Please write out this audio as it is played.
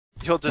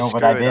You'll just No, screw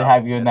but I it did up.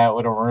 have you in that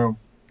little room.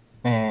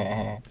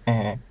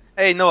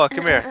 Hey, Noah,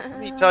 come here. Let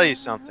me tell you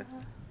something.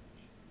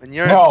 When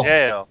you're No. in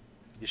jail,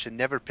 you should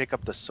never pick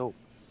up the soap.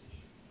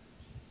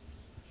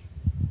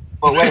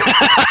 But wait.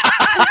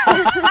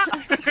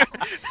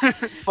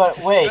 But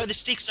Throw wait. the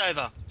sticks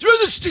over. Throw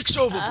the sticks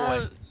over,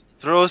 boy.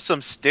 Throw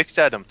some sticks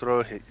at him.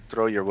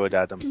 Throw your wood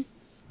at him.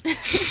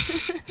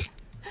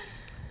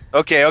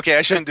 Okay,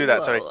 I shouldn't do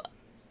that. Sorry. Whoa.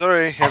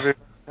 Sorry, everyone.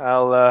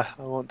 I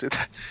won't do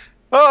that.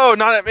 Oh,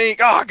 not at me.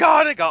 Oh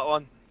God, I got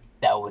one.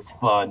 That was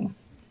fun.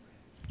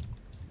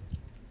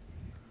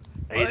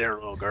 Hey there,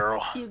 little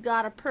girl. You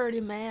got a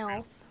pretty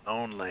mouth.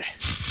 Only.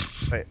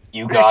 Wait.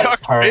 You What are got you a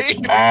talking perfect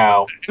to me?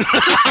 mouth.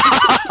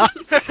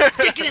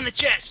 Stick it in the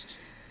chest.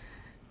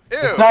 Ew.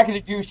 It's not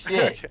gonna do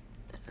shit. Okay.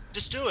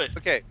 Just do it.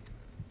 Okay.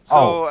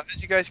 So,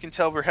 as you guys can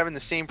tell, we're having the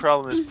same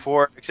problem as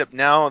before, except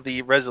now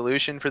the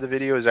resolution for the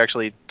video is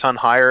actually a ton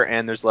higher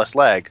and there's less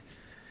lag.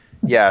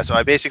 Yeah, so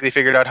I basically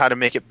figured out how to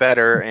make it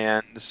better,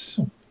 and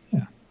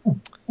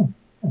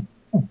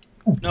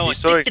No, You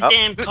stick the sorry?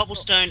 damn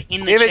cobblestone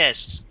in the David.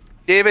 chest.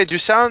 David, you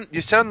sound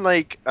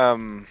like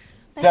My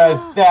Does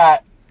God.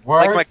 that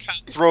work? like my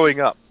cat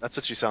throwing up. That's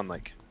what you sound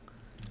like.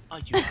 Oh,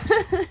 you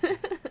bastard.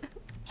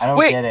 I don't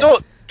Wait, get it. no,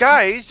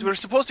 guys, we're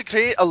supposed to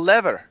create a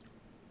lever.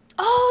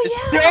 Oh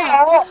yeah.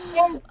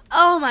 Yeah.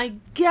 Oh my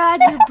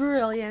God, you're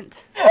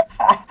brilliant.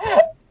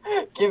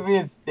 Give me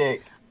a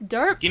stick.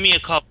 Derp. Give me a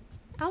cobble.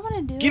 I want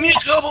to do. Give me a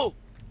cobble.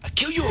 I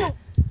kill you.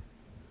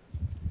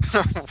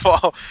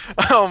 Wow.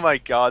 Oh my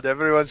God,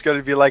 everyone's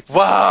gonna be like,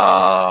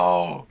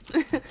 wow.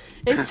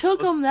 It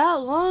took them that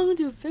long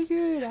to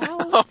figure it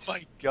Oh out.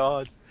 my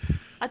God.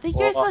 I think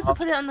you're supposed to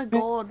put it on the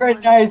gold one.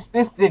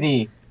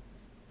 Synchronicity.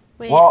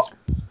 Wait, Well,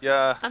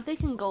 Yeah. I'm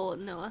thinking gold,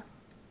 Noah.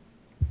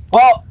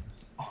 well,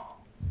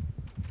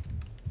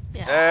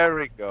 Yeah. There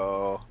we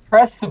go.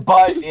 press the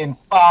button in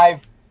 5,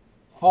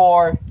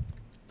 4,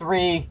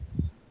 3,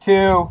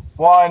 2,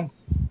 1.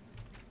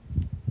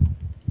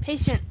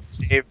 Patience.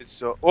 David's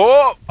so.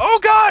 Oh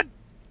God!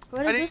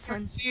 What I is didn't this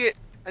even one? see it.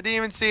 I didn't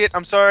even see it.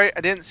 I'm sorry. I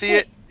didn't see Hey.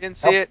 it. Didn't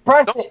see No, it.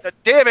 press No, it.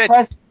 David.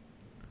 Press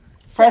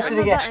Sit it on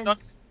the again.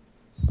 button.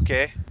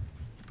 Okay.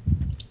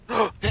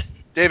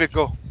 David,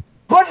 go.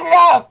 push me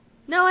up.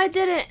 No, I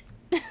didn't.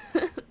 Hey,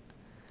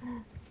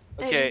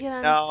 Okay. you get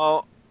on.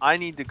 Now I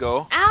need to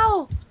go.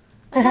 Ow!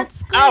 I got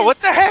squished. Ah! What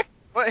the heck?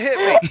 What hit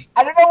me?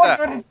 I don't know which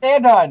one to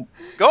stand on.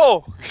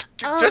 Go.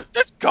 Um,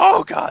 Just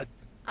go, God.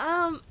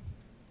 Um,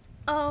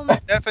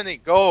 Stephanie,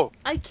 go.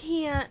 I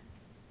can't.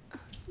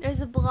 There's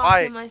a block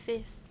Why? in my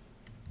face.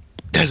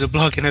 There's a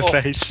block in her Oh.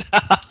 face.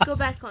 Go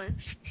back one.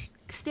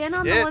 Stand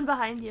on Yeah. the one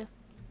behind you.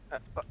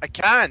 I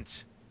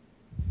can't.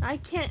 I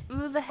can't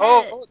move ahead.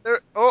 Oh,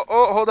 there.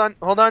 Oh, hold on.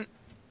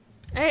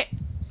 Alright.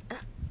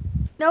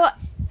 Noah.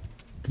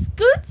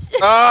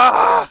 Scoot!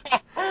 Ah!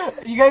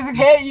 You guys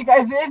okay? You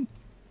guys in?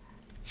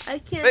 I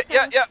can't. Wait,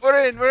 tell. yeah,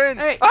 we're in.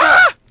 Alright.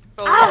 Ah!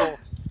 Oh, Ah! no.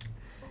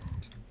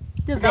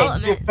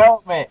 Development. Okay,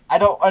 development. I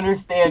don't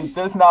understand.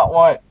 Does not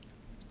want.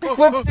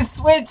 Flip the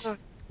switch.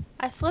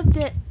 I flipped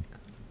it.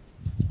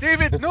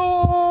 David,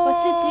 no!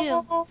 What's it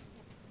do?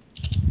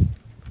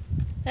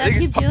 Did I think it's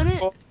keep doing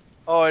it? parkour.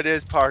 Oh, it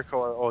is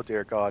parkour. Oh,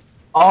 dear God.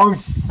 Oh,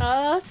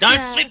 Oh, Don't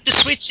snap. flip the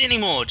switch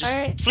anymore. Just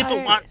Alright, flip it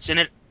alright. once and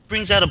it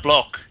brings out a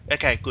block.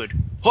 Okay, good.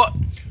 What?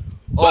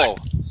 Oh.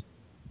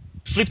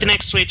 Flip the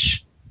next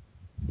switch.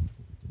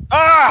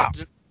 Ah!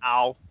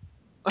 Ow.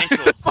 Thank you.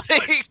 It's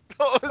like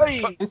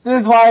those- this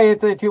is why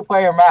it's a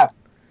 2-player map.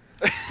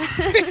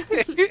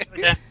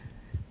 Okay.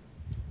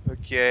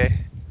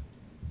 Okay.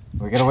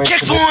 We're gonna wait for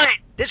Checkpoint!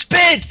 There's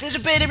bed! There's a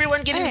bed,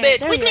 everyone get in Alright, bed!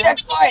 there you Quick,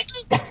 go. quick,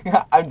 quick, quick.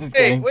 the I'm just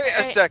Hey, kidding. wait a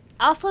Alright. sec.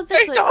 I'll flip the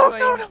Hey, switch no, for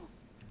no, you. no.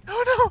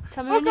 No.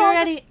 Tell me Oh, when you're God.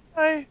 ready.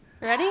 Hey.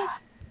 Ready?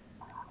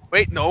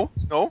 Wait, no.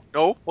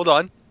 Hold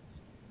on.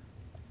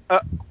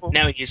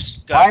 Now he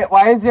is. Go.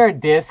 Why is there a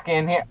disc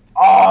in here?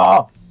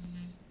 Oh!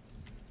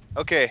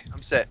 Okay,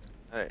 I'm set.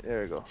 Alright,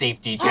 there we go.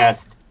 Safety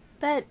chest.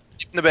 Bed.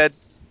 Sleep in the bed.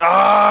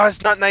 Ah,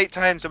 it's not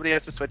nighttime. Somebody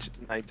has to switch it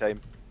to nighttime.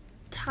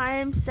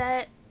 Time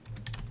set.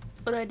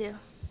 What do I do?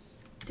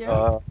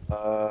 0?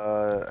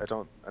 I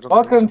don't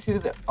Welcome think so. to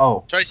the.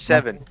 Oh. Try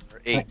 7 or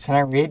Can 8. I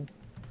read?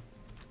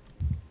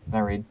 Can I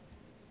read?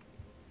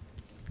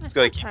 Let's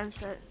go like Time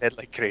set. head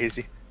like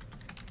crazy.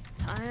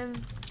 Time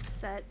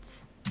set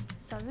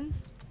 7?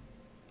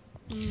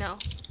 No.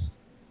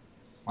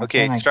 Why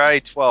Okay, can't I- try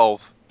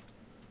 12.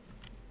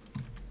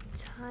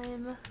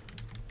 Time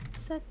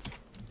set.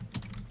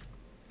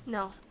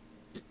 No.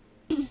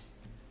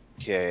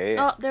 Okay.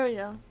 Oh, there we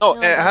go. Oh,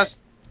 No, it I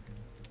has.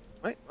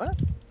 Wait,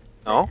 what?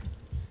 No.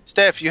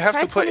 Steph, you have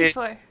Try to put in.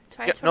 24.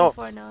 Try Yeah, no.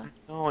 24, Noah.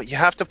 No, you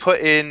have to put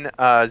in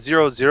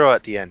 00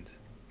 at the end.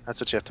 That's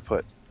what you have to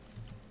put.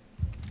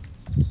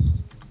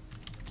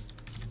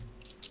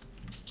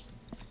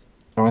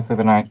 The rest of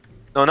the night.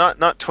 No,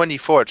 not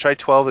 24. Try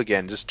 12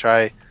 again. Just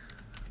try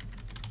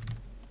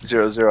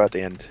 00 at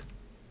the end.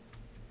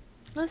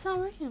 That's not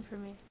working for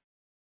me.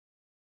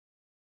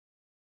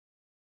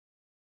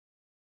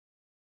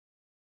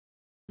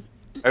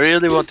 I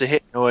really want to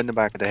hit Noah in the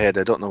back of the head.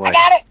 I don't know why. I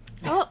got it!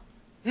 Oh,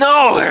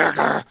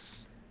 No!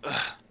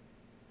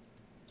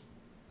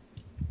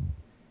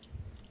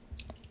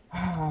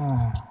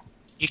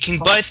 You can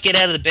both get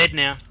out of the bed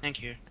now.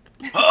 Thank you.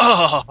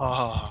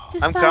 Oh.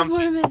 Just I'm 5 comfy.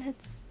 more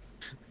minutes.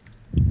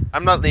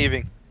 I'm not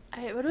leaving.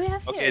 Alright, what do we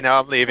have here? Okay, now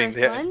I'm leaving.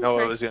 Course 1, No, I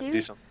course was going to 2,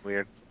 do something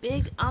weird.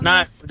 big No,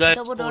 ominous we go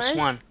double course doors.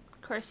 1.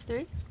 Course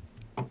 3.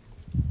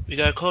 We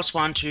go course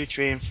 1, 2,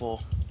 3, and 4.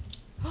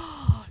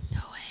 Oh, no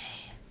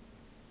way.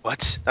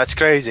 What? That's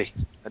crazy.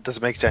 That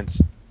doesn't make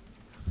sense.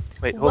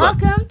 Wait, hold on.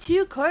 Welcome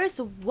to course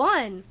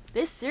 1.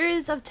 This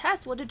series of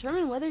tests will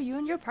determine whether you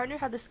and your partner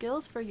have the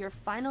skills for your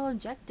final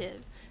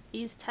objective.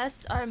 These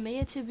tests are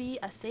made to be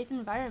a safe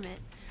environment.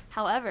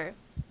 However,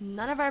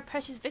 none of our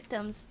precious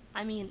victims,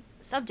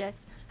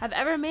 subjects, have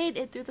ever made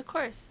it through the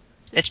course.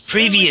 So It's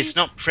surely previous,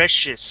 not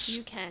precious.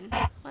 You can.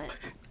 What?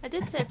 I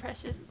did say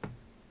precious.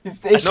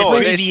 It's No,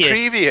 previous. it's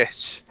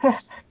previous.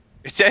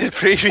 It says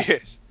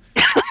previous.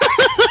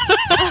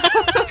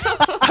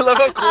 I love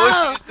how close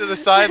she is to the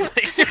side.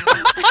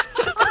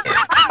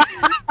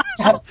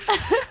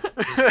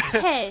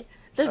 Hey,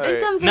 the Alright.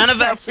 victims are None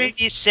of our precious.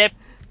 previous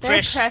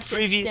precious,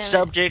 previous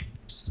damn it.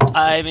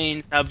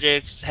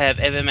 subjects have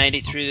ever made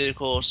it through the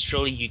course.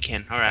 Surely you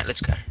can. Alright,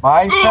 let's go.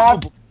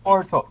 Minecraft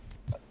portal.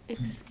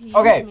 Excuse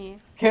Okay. me.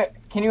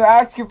 Can you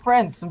ask your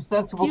friends some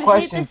sensible Do you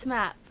hate questions this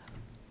map?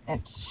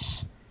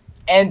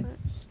 and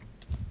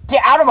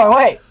get out of my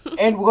way?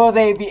 And will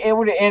they be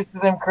able to answer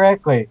them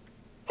correctly?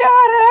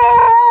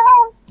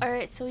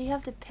 Alright, so we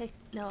have to pick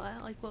Noah,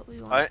 like what we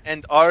want.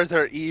 And are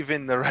there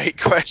even the right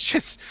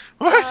questions?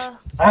 What?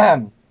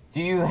 Do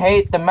you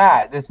hate the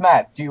map? This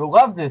map? Do you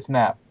love this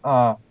map?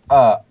 I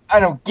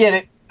don't get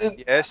it.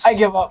 Yes. I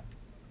give up.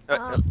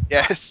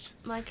 Yes.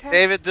 Minecraft?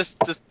 David,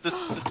 just.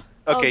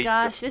 Okay. Oh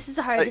gosh, this is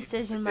a hard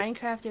decision.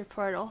 Minecraft or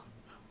Portal?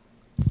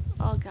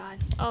 Oh god.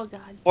 Oh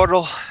god.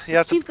 Portal. You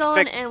have Just keep to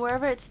going, pick. and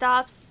wherever it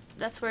stops,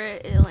 that's where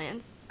it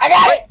lands. I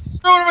got it.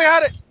 No, we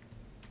had it.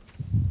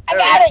 I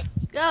got it.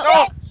 Go!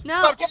 No.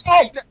 No! Stop just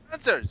giving the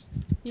answers.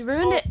 You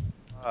ruined it.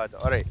 All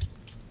right.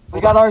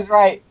 We got ours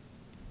right.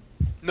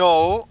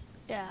 No,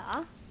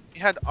 Yeah.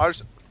 you had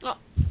ours. Oh,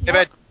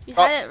 David, you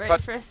stop, had it right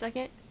cut. for a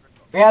second.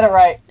 We had it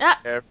right. Ah,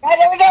 There. Ah,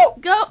 there we go.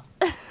 go!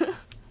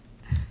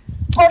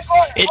 Push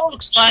forward. It Oh.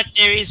 looks like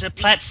there is a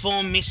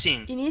platform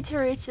missing. You need to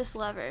reach this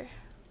lever.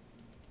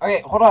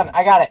 Okay, hold on.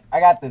 I got it. I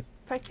got this.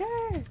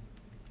 Parkour!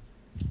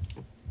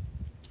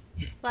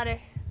 Ladder.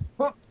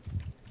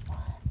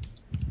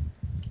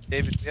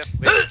 David, yep.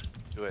 Wait.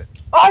 Do it.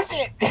 Oh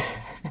shit!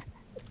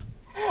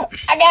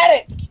 I got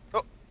it.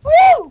 Oh.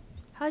 Woo!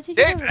 How'd you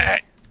get over David. there?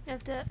 You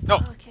have to. No.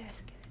 Oh, okay, I get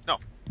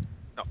it.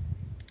 No.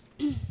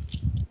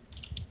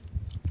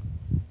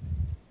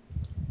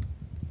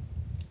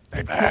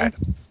 David.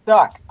 I'm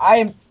stuck. I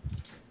am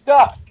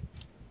stuck.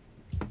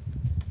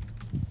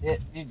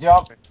 You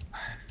jump.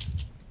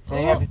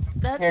 Then you have to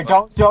That's... Here,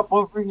 don't jump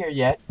over here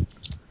yet.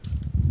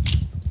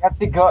 You have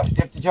to go. You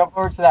have to jump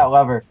over to that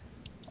lever,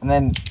 and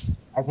then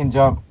I can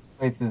jump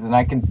places, and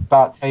I can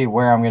about tell you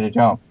where I'm gonna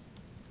jump.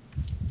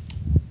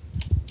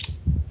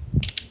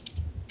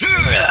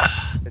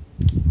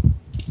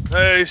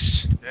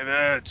 Nice,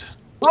 David.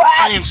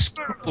 I am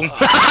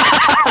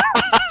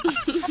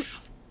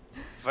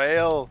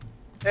Fail.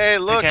 Hey,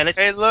 look. Okay, let's-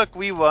 Hey, look.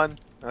 We won.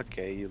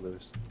 Okay, you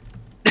lose.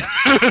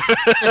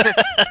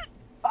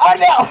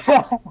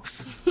 Oh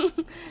no!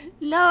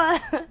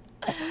 Noah!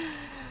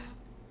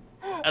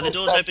 Are the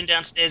doors open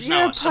downstairs? You're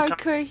a No. So come-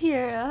 parkour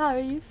hero. How are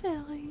you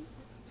failing?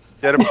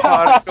 Get a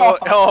hardcore.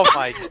 Oh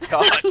my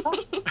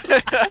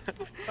god.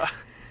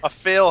 A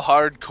fail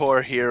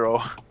hardcore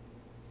hero.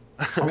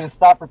 I'm gonna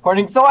stop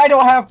recording so I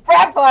don't have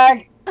frag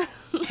flag.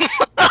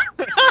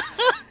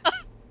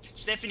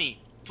 Stephanie,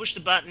 push the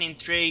button in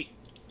 3,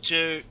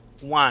 2,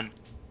 1.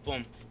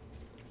 Boom.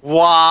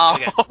 Wow.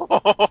 Okay.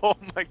 Oh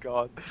my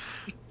god.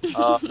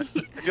 I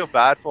feel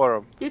bad for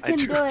him. You I can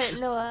do it,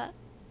 Noah.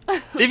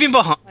 Leave him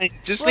behind.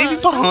 Just leave him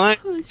Whoa, don't behind.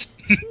 push.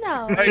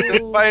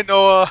 No. Bye,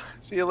 Noah.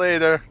 See you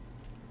later.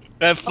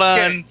 Have fun.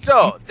 Okay,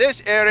 so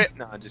this area.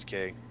 No, I'm just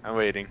kidding. I'm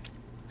waiting.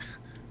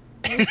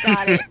 He's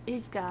got it.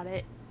 He's got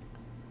it.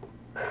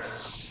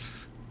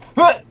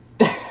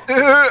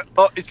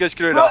 Oh, he's gonna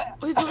screw it up.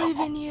 We believe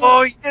in you.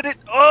 Oh, he did it.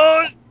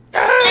 Oh,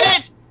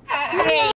 yes!